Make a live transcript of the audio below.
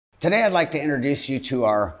Today I'd like to introduce you to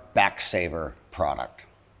our Back Saver product.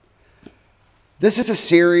 This is a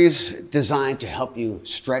series designed to help you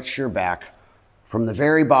stretch your back from the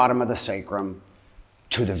very bottom of the sacrum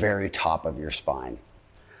to the very top of your spine.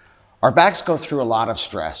 Our backs go through a lot of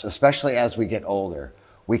stress, especially as we get older.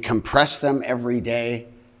 We compress them every day,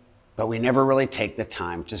 but we never really take the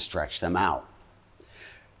time to stretch them out.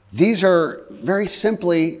 These are very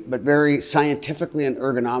simply, but very scientifically and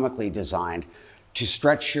ergonomically designed to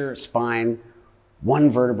stretch your spine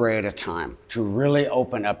one vertebrae at a time, to really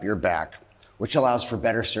open up your back, which allows for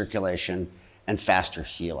better circulation and faster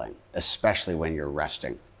healing, especially when you're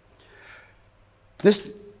resting. This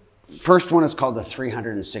first one is called the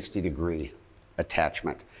 360-degree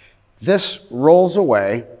attachment. This rolls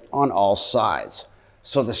away on all sides,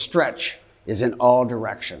 so the stretch is in all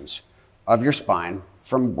directions of your spine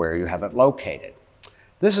from where you have it located.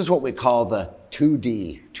 This is what we call the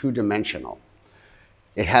 2D, two-dimensional.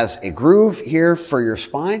 It has a groove here for your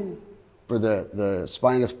spine, for the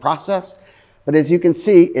spinous process, but as you can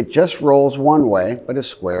see, it just rolls one way, but is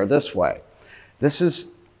square this way. This is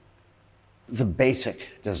the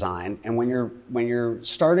basic design, and when you're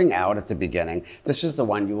starting out at the beginning, this is the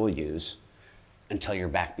one you will use until your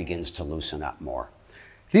back begins to loosen up more.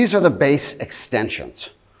 These are the base extensions.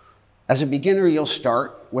 As a beginner, you'll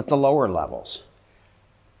start with the lower levels.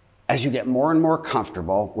 As you get more and more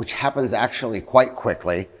comfortable, which happens actually quite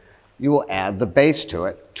quickly, you will add the base to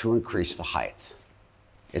it to increase the height.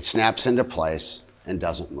 It snaps into place and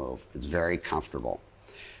doesn't move. It's very comfortable.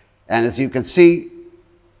 And as you can see,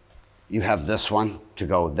 you have this one to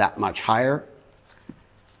go that much higher.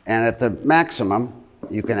 And at the maximum,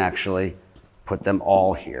 you can actually put them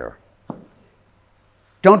all here.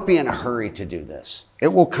 Don't be in a hurry to do this.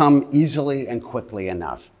 It will come easily and quickly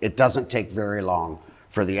enough. It doesn't take very long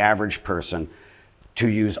for the average person to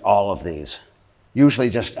use all of these. Usually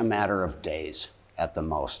just a matter of days at the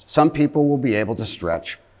most. Some people will be able to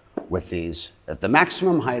stretch with these at the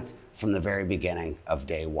maximum height from the very beginning of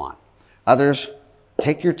day one. Others,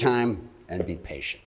 take your time and be patient.